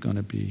man he's going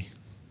to be.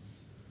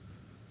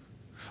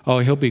 Oh,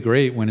 he'll be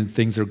great when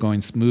things are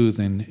going smooth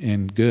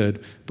and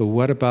good, but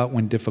what about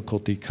when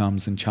difficulty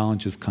comes and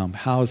challenges come?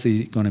 How is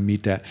he going to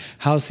meet that?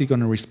 How is he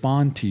going to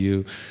respond to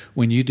you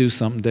when you do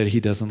something that he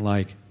doesn't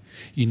like?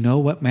 You know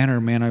what manner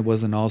of man I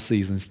was in all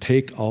seasons.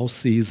 Take all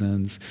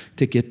seasons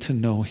to get to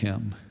know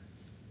him.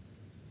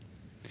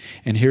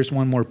 And here's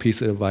one more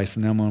piece of advice,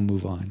 and then I'm going to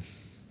move on.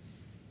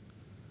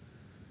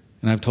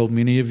 And I've told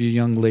many of you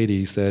young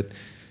ladies that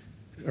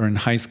are in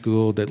high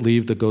school, that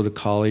leave to go to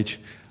college,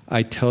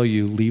 I tell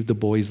you, leave the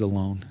boys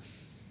alone.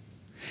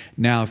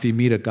 Now, if you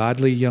meet a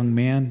godly young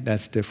man,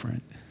 that's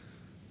different.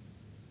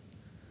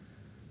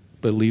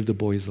 But leave the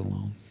boys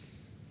alone.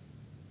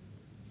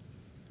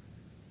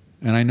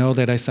 And I know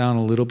that I sound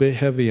a little bit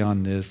heavy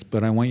on this,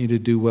 but I want you to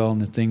do well in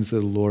the things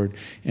of the Lord.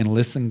 And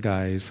listen,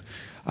 guys,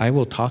 I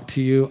will talk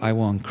to you, I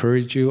will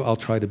encourage you, I'll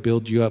try to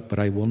build you up, but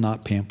I will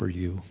not pamper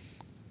you.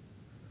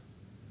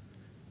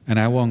 And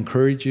I will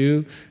encourage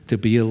you to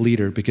be a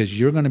leader because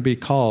you're going to be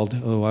called.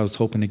 Oh, I was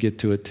hoping to get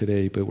to it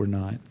today, but we're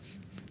not.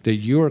 That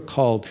you are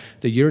called,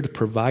 that you're to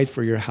provide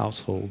for your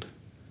household.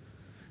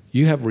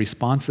 You have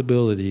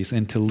responsibilities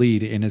and to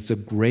lead, and it's a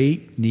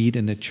great need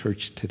in the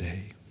church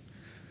today.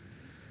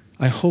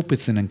 I hope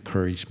it's an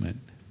encouragement.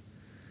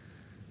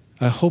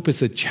 I hope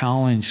it's a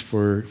challenge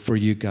for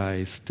you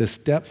guys to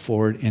step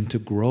forward and to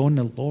grow in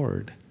the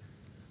Lord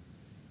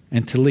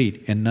and to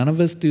lead. And none of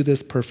us do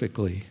this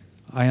perfectly.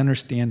 I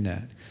understand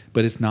that.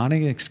 But it's not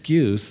an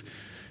excuse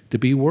to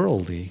be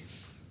worldly.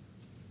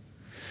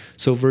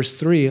 So verse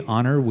 3,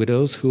 honor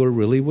widows who are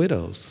really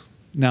widows.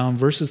 Now in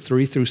verses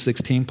 3 through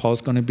 16, Paul's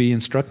going to be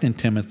instructing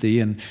Timothy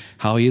and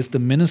how he is to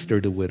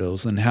minister to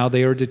widows and how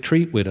they are to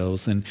treat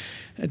widows. And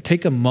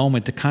take a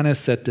moment to kind of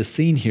set the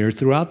scene here.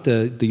 Throughout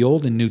the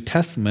Old and New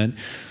Testament,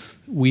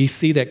 we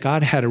see that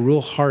God had a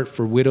real heart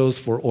for widows,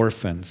 for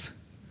orphans.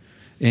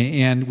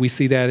 And we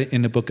see that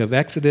in the book of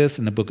Exodus,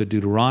 in the book of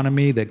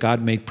Deuteronomy, that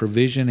God made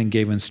provision and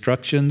gave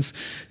instructions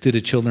to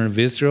the children of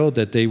Israel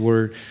that they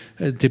were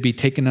to be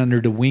taken under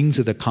the wings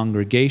of the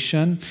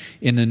congregation.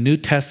 In the New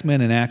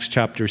Testament, in Acts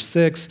chapter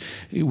 6,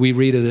 we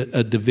read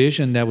a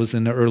division that was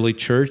in the early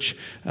church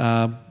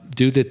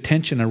due to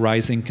tension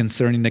arising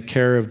concerning the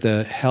care of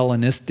the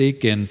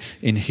Hellenistic and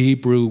in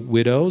Hebrew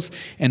widows,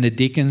 and the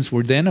deacons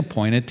were then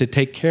appointed to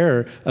take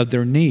care of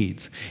their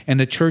needs. And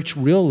the church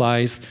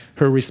realized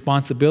her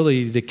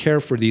responsibility to care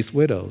for these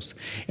widows.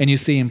 And you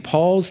see, in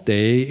Paul's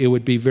day, it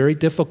would be very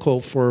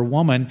difficult for a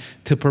woman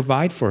to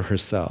provide for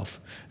herself.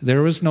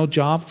 There was no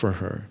job for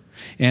her.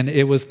 And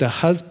it was the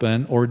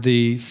husband or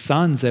the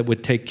sons that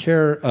would take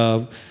care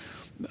of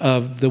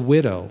the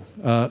widow,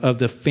 of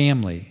the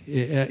family.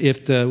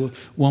 If the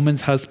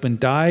woman's husband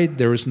died,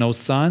 there was no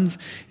sons,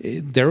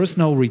 there was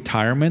no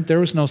retirement,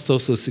 there was no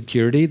Social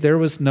Security, there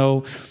was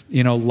no,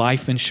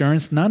 life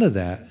insurance, none of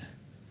that.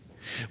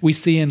 We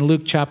see in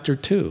Luke chapter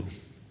 2.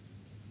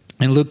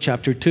 In Luke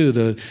chapter 2,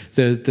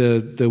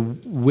 the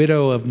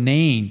widow of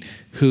Nain,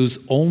 whose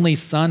only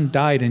son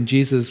died and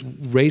Jesus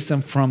raised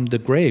him from the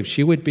grave,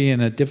 she would be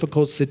in a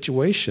difficult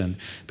situation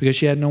because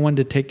she had no one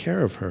to take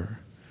care of her.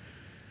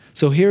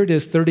 So here it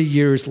is 30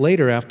 years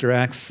later after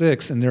Acts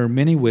 6, and there are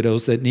many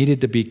widows that needed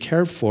to be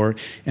cared for,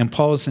 and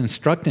Paul is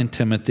instructing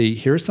Timothy,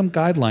 here are some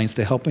guidelines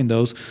to helping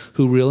those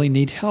who really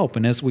need help.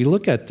 And as we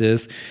look at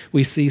this,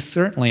 we see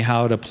certainly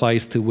how it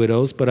applies to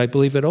widows, but I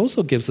believe it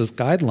also gives us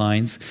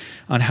guidelines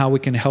on how we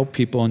can help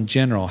people in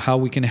general, how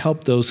we can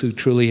help those who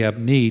truly have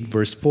need.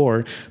 Verse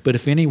 4, but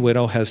if any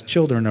widow has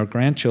children or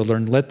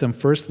grandchildren, let them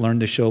first learn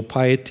to show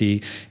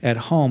piety at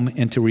home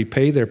and to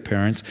repay their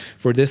parents,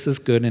 for this is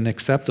good and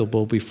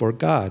acceptable before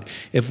God.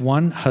 If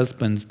one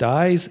husband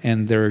dies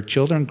and their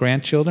children,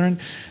 grandchildren,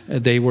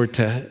 they were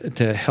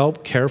to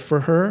help care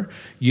for her.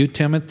 You,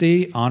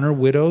 Timothy, honor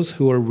widows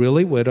who are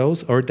really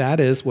widows, or that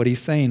is what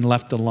he's saying,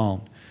 left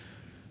alone.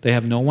 They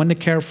have no one to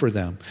care for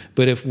them.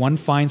 But if one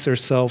finds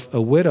herself a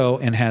widow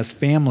and has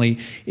family,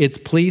 it's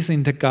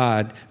pleasing to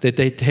God that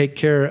they take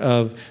care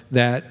of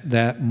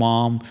that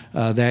mom,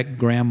 that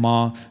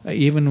grandma,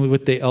 even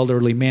with the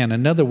elderly man.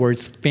 In other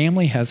words,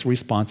 family has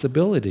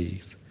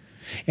responsibilities.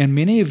 And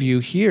many of you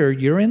here,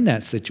 you're in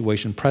that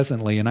situation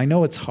presently, and I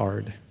know it's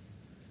hard.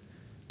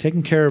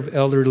 Taking care of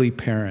elderly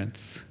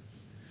parents.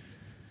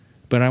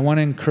 But I want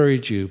to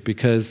encourage you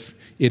because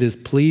it is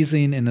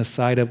pleasing in the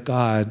sight of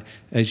God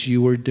as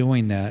you are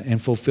doing that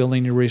and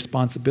fulfilling your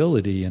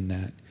responsibility in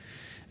that.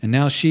 And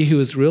now she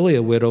who is really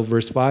a widow,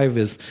 verse 5,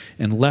 is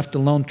and left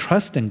alone,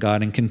 trusts in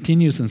God and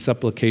continues in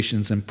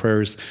supplications and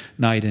prayers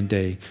night and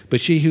day. But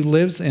she who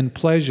lives in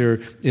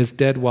pleasure is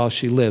dead while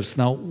she lives.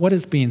 Now, what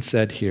is being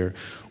said here?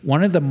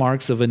 One of the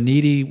marks of a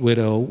needy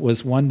widow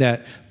was one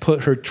that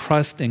put her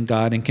trust in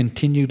God and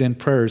continued in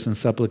prayers and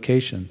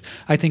supplications.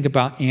 I think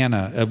about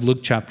Anna of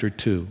Luke chapter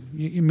 2.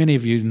 Many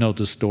of you know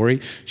the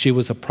story. She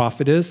was a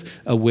prophetess,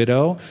 a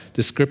widow.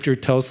 The scripture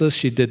tells us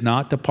she did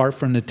not depart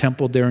from the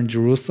temple there in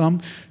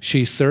Jerusalem.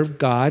 She served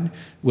God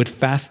with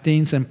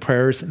fastings and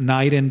prayers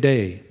night and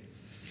day.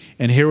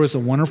 And here was a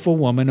wonderful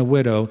woman, a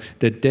widow,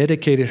 that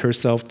dedicated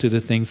herself to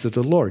the things of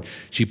the Lord.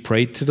 She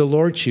prayed to the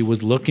Lord. She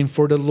was looking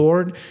for the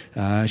Lord.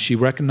 She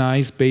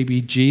recognized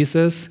baby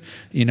Jesus,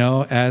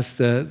 as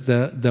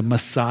the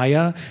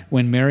Messiah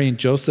when Mary and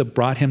Joseph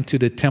brought him to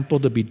the temple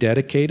to be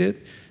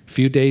dedicated a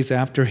few days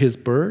after his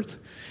birth.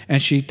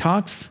 And she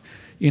talks,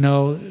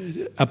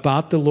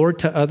 about the Lord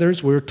to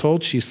others. We're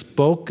told she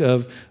spoke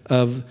of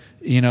the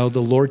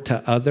Lord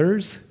to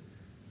others.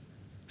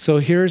 So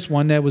here's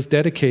one that was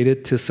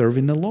dedicated to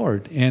serving the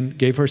Lord and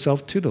gave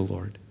herself to the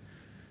Lord.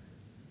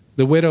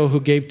 The widow who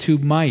gave 2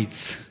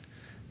 mites,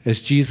 as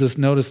Jesus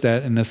noticed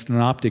that in the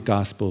Synoptic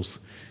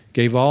Gospels,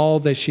 gave all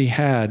that she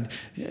had.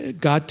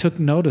 God took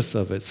notice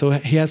of it. So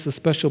he has a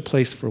special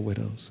place for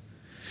widows.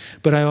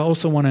 But I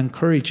also want to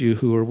encourage you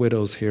who are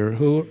widows here,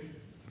 who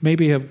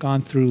maybe have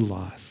gone through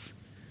loss.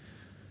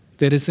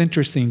 That it's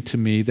interesting to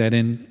me that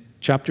in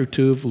chapter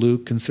 2 of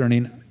Luke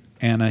concerning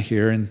Anna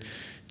here, and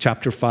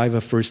chapter 5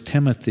 of 1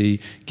 Timothy,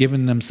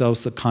 giving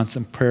themselves the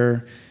constant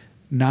prayer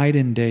night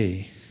and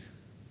day.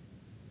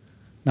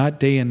 Not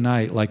day and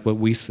night like what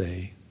we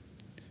say.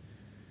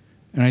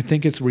 And I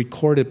think it's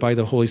recorded by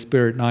the Holy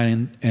Spirit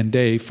night and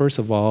day. First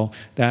of all,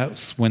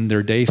 that's when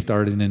their day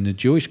started in the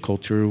Jewish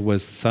culture,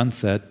 was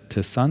sunset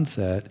to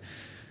sunset.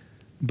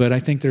 But I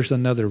think there's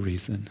another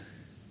reason.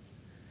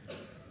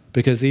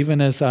 Because even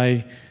as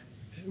I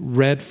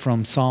read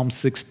from Psalm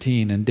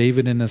 16, and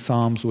David in the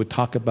Psalms would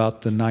talk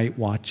about the night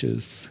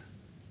watches,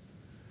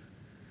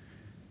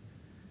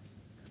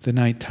 the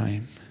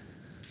nighttime,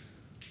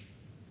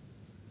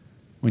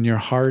 when your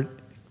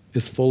heart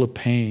is full of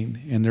pain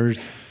and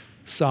there's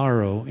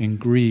sorrow and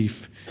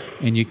grief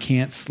and you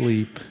can't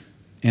sleep,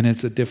 and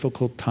it's a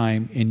difficult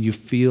time, and you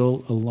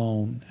feel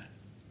alone.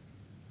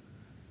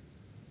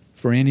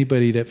 For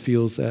anybody that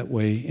feels that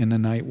way in the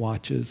night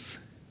watches,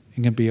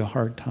 it can be a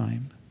hard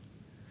time.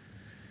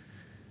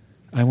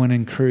 I want to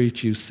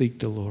encourage you, seek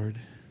the Lord.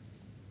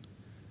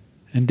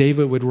 And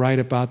David would write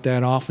about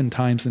that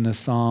oftentimes in the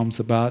Psalms,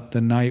 about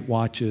the night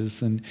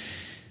watches and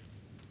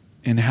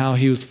how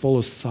he was full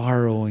of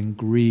sorrow and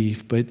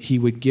grief, but he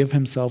would give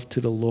himself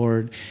to the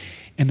Lord,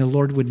 and the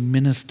Lord would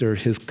minister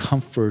his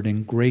comfort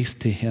and grace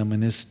to him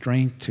and his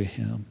strength to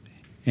him,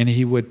 and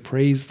he would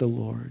praise the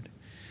Lord.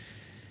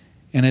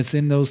 And it's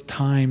in those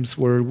times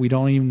where we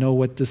don't even know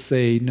what to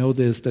say, know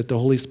this, that the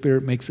Holy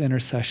Spirit makes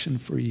intercession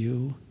for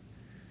you,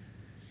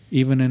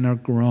 even in our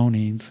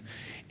groanings,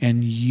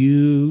 and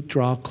you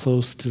draw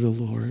close to the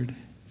Lord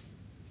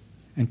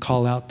and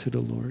call out to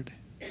the Lord.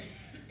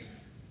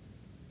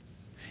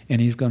 And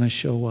he's going to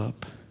show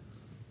up.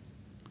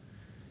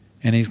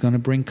 And he's going to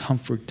bring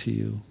comfort to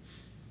you.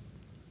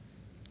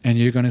 And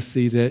you're going to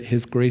see that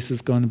his grace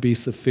is going to be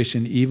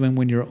sufficient even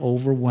when you're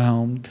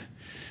overwhelmed.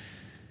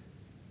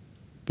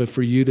 But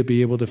for you to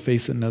be able to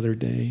face another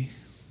day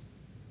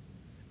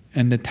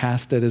and the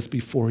task that is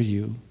before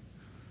you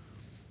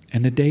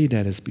and the day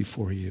that is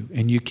before you.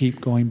 And you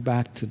keep going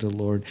back to the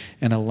Lord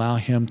and allow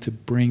him to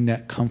bring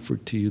that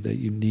comfort to you that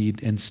you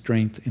need, and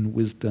strength and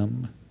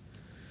wisdom.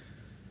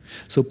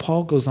 So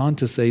Paul goes on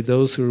to say,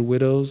 those who are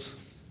widows,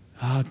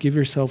 give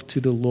yourself to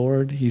the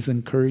Lord. He's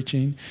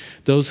encouraging.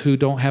 Those who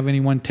don't have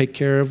anyone to take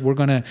care of, we're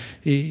going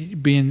to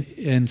be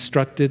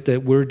instructed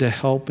that we're to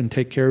help and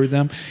take care of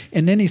them.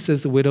 And then he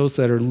says the widows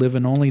that are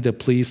living only to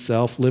please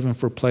self, living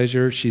for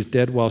pleasure, she's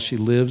dead while she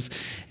lives.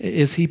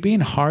 Is he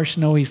being harsh?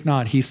 No, he's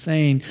not. He's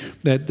saying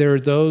that there are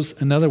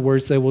those, in other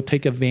words, that will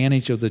take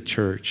advantage of the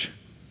church.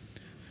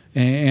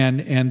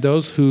 And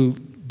those who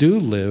do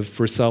live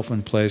for self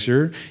and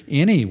pleasure,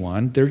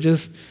 anyone, they're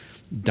just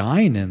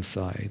dying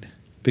inside,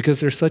 because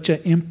there's such an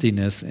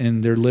emptiness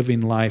in their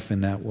living life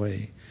in that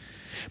way.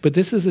 But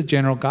this is a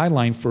general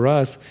guideline for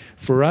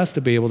us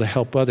to be able to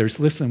help others.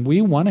 Listen,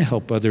 we want to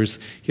help others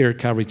here at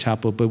Calvary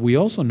Chapel, but we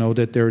also know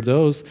that there are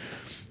those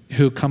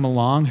who come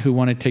along who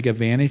want to take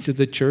advantage of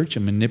the church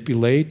and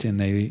manipulate, and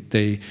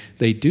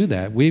they do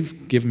that.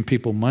 We've given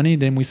people money,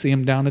 then we see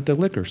them down at the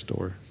liquor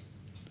store.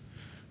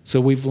 So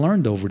we've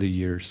learned over the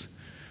years.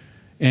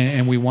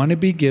 And we want to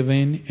be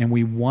giving, and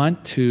we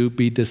want to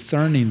be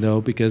discerning,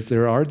 though, because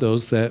there are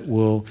those that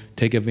will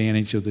take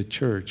advantage of the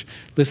church.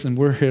 Listen,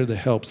 we're here to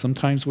help.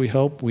 Sometimes we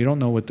help. We don't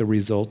know what the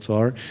results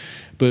are,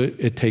 but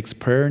it takes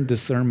prayer and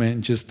discernment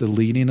and just the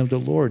leading of the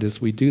Lord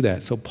as we do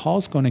that. So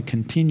Paul's going to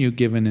continue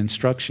giving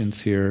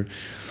instructions here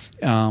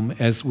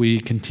as we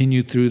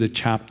continue through the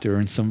chapter,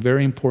 and some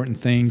very important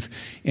things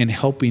in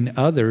helping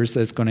others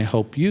that's going to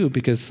help you,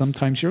 because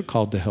sometimes you're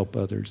called to help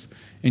others.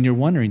 And you're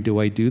wondering, do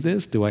I do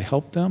this? Do I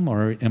help them?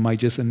 Or am I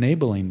just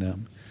enabling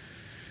them?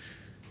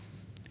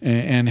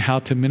 And how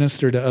to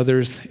minister to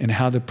others and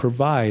how to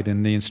provide,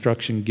 and the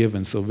instruction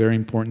given. So very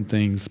important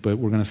things. But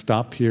we're going to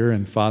stop here.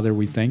 And Father,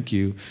 we thank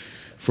you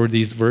for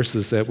these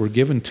verses that were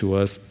given to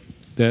us,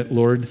 that,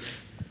 Lord,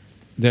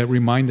 that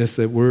remind us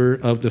that we're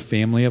of the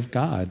family of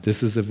God.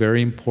 This is a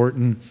very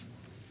important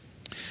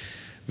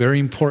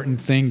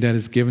thing that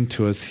is given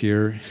to us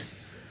here,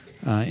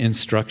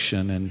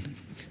 instruction and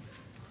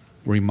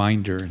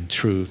reminder and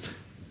truth.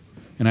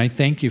 And I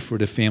thank you for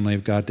the family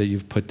of God that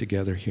you've put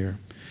together here.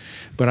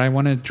 But I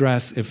want to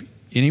address, if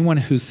anyone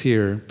who's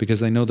here,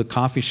 because I know the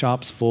coffee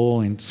shop's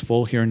full and it's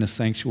full here in the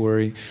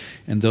sanctuary,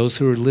 and those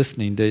who are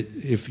listening, that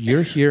if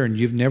you're here and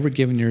you've never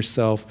given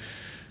yourself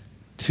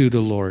to the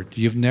Lord,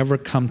 you've never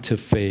come to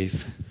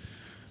faith,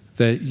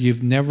 that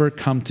you've never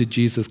come to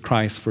Jesus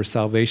Christ for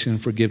salvation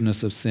and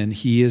forgiveness of sin,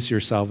 he is your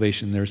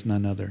salvation. There's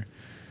none other.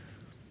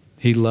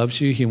 He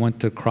loves you. He went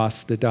to the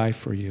cross to die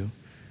for you.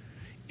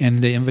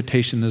 And the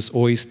invitation is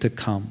always to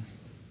come.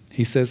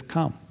 He says,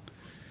 come.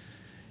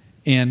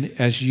 And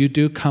as you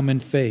do come in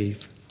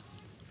faith,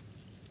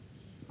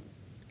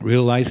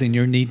 realizing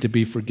your need to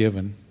be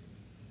forgiven,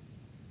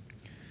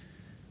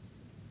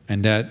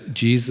 and that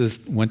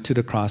Jesus went to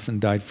the cross and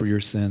died for your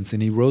sins,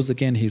 and he rose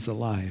again, he's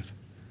alive.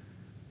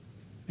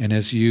 And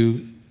as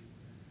you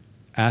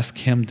ask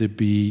him to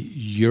be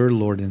your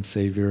Lord and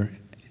Savior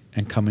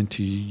and come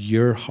into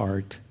your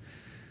heart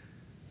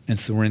and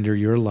surrender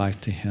your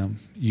life to him,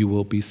 you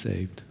will be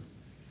saved.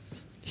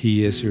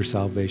 He is your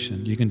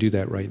salvation. You can do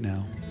that right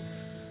now.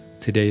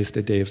 Today is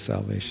the day of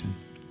salvation.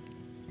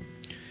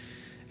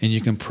 And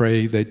you can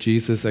pray that,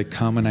 Jesus, I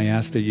come and I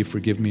ask that you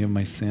forgive me of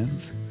my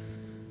sins.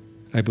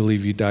 I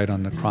believe you died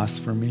on the cross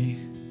for me.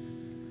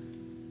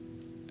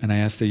 And I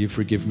ask that you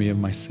forgive me of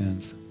my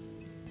sins.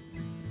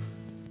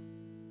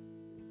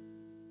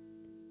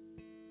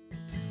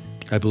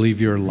 I believe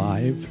you're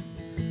alive.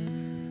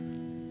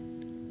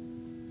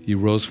 You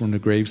rose from the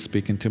grave,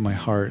 speaking to my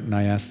heart, and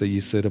I ask that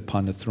you sit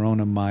upon the throne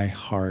of my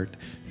heart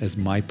as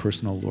my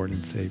personal Lord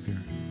and Savior.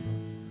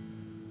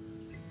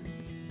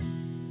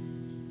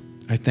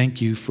 I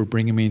thank you for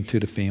bringing me into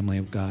the family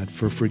of God,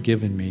 for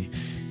forgiving me,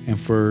 and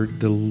for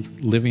the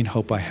living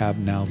hope I have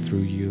now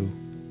through you.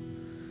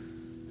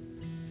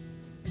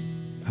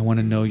 I want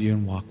to know you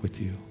and walk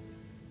with you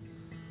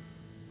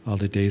all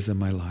the days of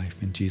my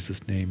life, in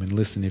Jesus' name. And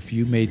listen, if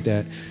you made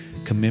that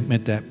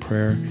commitment, that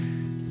prayer,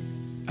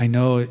 I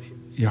know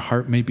your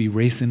heart may be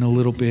racing a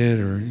little bit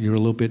or you're a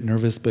little bit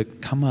nervous,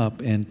 but come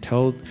up and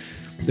tell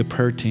the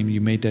prayer team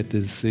you made that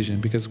decision,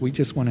 because we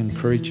just want to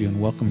encourage you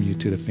and welcome you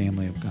to the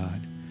family of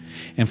God.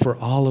 And for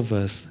all of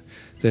us,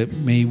 that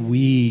may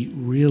we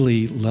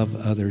really love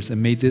others,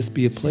 and may this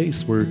be a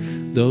place where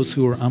those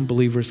who are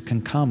unbelievers can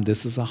come.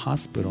 This is a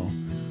hospital,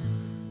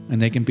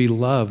 and they can be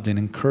loved and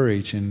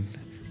encouraged, and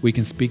we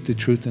can speak the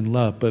truth in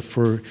love. But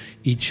for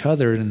each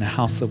other in the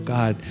house of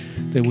God,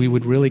 that we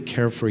would really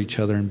care for each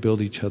other and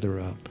build each other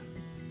up.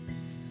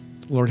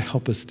 Lord,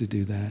 help us to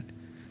do that.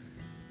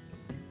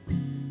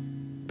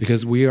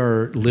 Because we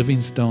are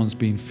living stones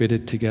being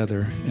fitted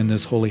together in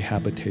this holy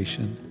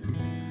habitation.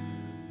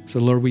 So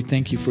Lord, we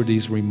thank you for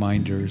these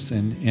reminders.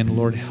 And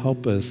Lord,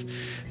 help us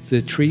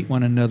to treat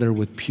one another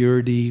with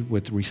purity,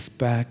 with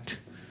respect,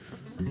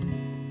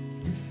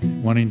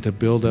 wanting to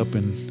build up.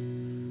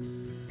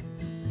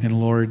 And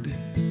Lord,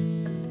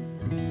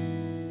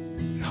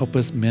 help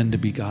us men to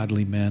be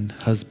godly men,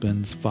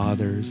 husbands,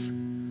 fathers.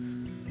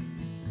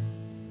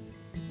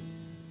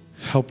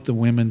 Help the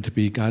women to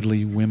be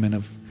godly women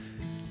of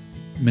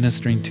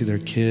ministering to their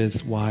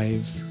kids,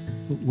 wives.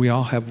 We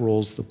all have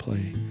roles to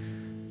play.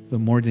 But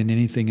more than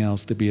anything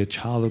else, to be a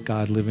child of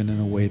God living in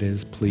a way that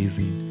is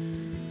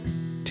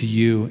pleasing to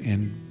you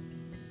and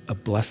a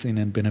blessing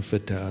and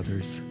benefit to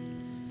others.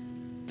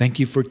 Thank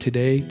you for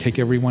today. Take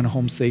everyone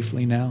home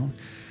safely now.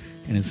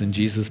 And it's in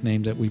Jesus'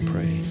 name that we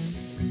pray.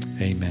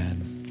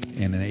 Amen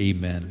and an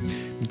amen.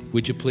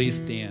 Would you please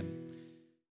stand?